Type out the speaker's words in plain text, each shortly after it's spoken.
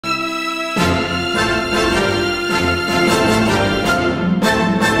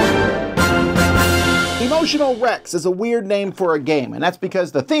Emotional Rex is a weird name for a game, and that's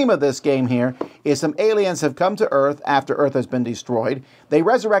because the theme of this game here is some aliens have come to Earth after Earth has been destroyed. They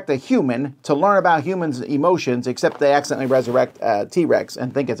resurrect a human to learn about humans' emotions, except they accidentally resurrect a T-Rex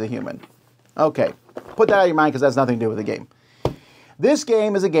and think it's a human. Okay, put that out of your mind because that has nothing to do with the game. This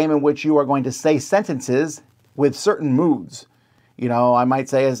game is a game in which you are going to say sentences with certain moods. You know, I might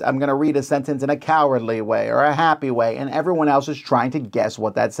say, I'm going to read a sentence in a cowardly way or a happy way, and everyone else is trying to guess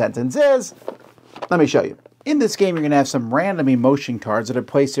what that sentence is. Let me show you. In this game, you're going to have some random emotion cards that are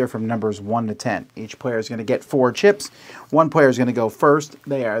placed here from numbers 1 to 10. Each player is going to get 4 chips. One player is going to go first.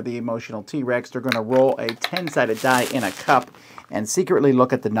 They are the emotional T-Rex. They're going to roll a 10-sided die in a cup and secretly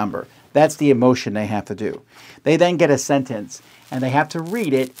look at the number. That's the emotion they have to do. They then get a sentence, and they have to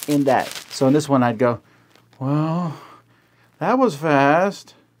read it in that. So in this one, I'd go, well, that was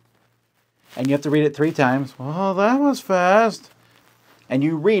fast. And you have to read it 3 times. Well, that was fast. And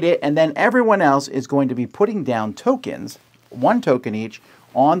you read it, and then everyone else is going to be putting down tokens, 1 token each,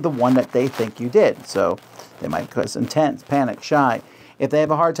 on the one that they think you did. So they might put intense, panic, shy. If they have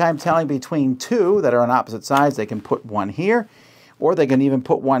a hard time telling between 2 that are on opposite sides, they can put 1 here, or they can even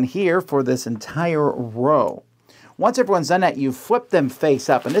put 1 here for this entire row. Once everyone's done that, you flip them face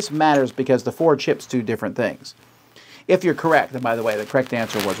up, and this matters because the 4 chips do different things. If you're correct, and by the way, the correct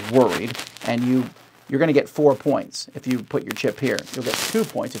answer was worried, and you're going to get 4 points if you put your chip here. You'll get 2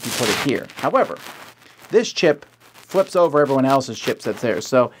 points if you put it here. However, this chip flips over everyone else's chips that's there.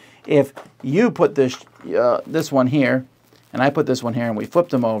 So if you put this one here, and I put this one here, and we flip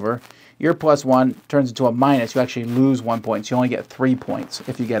them over, your +1 turns into a minus. You actually lose 1 point. So you only get 3 points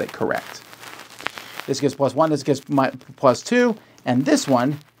if you get it correct. This gets +1, this gets +2, and this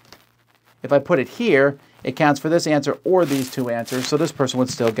one, if I put it here, it counts for this answer or these 2 answers, so this person would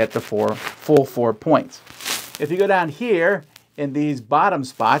still get the full 4 points. If you go down here in these bottom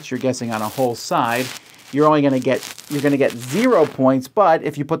spots, you're guessing on a whole side, you're going to get 0 points, but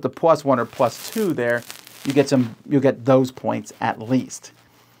if you put the +1 or +2 there, you'll get those points at least.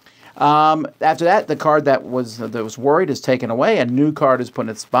 After that, the card that was worried is taken away. A new card is put in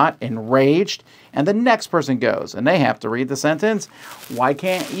its spot, enraged, and the next person goes, and they have to read the sentence, "Why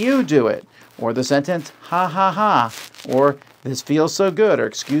can't you do it?" Or the sentence, "Ha ha ha," or "This feels so good," or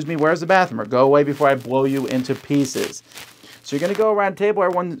 "Excuse me, where's the bathroom?" or "Go away before I blow you into pieces." So you're going to go around the table.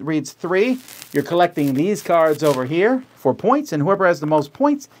 Everyone reads 3. You're collecting these cards over here for points, and whoever has the most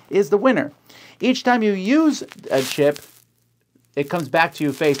points is the winner. Each time you use a chip, it comes back to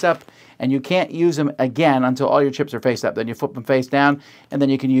you face up, and you can't use them again until all your chips are face up. Then you flip them face down, and then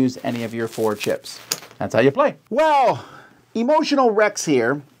you can use any of your 4 chips. That's how you play. Well, Emotional Rex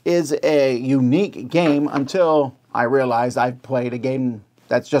here is a unique game until I realized I played a game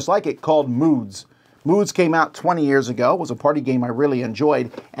that's just like it called Moods. Moods came out 20 years ago. It was a party game I really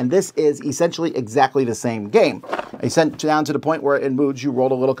enjoyed, and this is essentially exactly the same game. I sent down to the point where in Moods you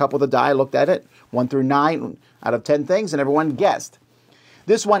rolled a little cup with a die, looked at it, 1 through 9 out of 10 things, and everyone guessed.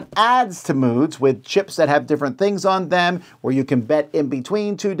 This one adds to Moods with chips that have different things on them, where you can bet in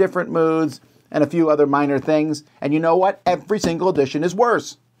between 2 different moods, and a few other minor things. And you know what? Every single edition is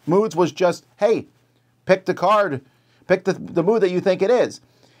worse. Moods was just, hey, pick the card, pick the mood that you think it is.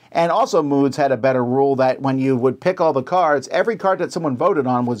 And also Moods had a better rule that when you would pick all the cards, every card that someone voted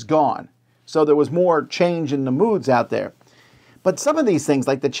on was gone. So there was more change in the moods out there. But some of these things,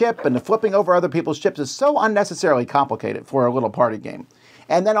 like the chip and the flipping over other people's chips, is so unnecessarily complicated for a little party game.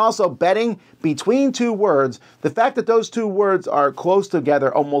 And then also betting between 2 words. The fact that those 2 words are close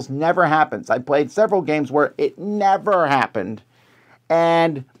together almost never happens. I played several games where it never happened.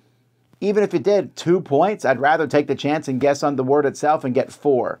 And even if it did 2 points, I'd rather take the chance and guess on the word itself and get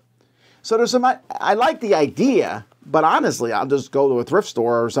 4. So there's some, I like the idea, but honestly, I'll just go to a thrift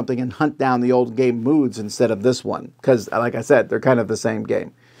store or something and hunt down the old game Moods instead of this one. Because like I said, they're kind of the same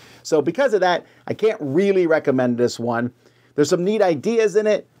game. So because of that, I can't really recommend this one. There's some neat ideas in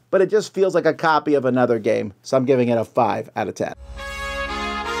it, but it just feels like a copy of another game. So I'm giving it a 5 out of 10.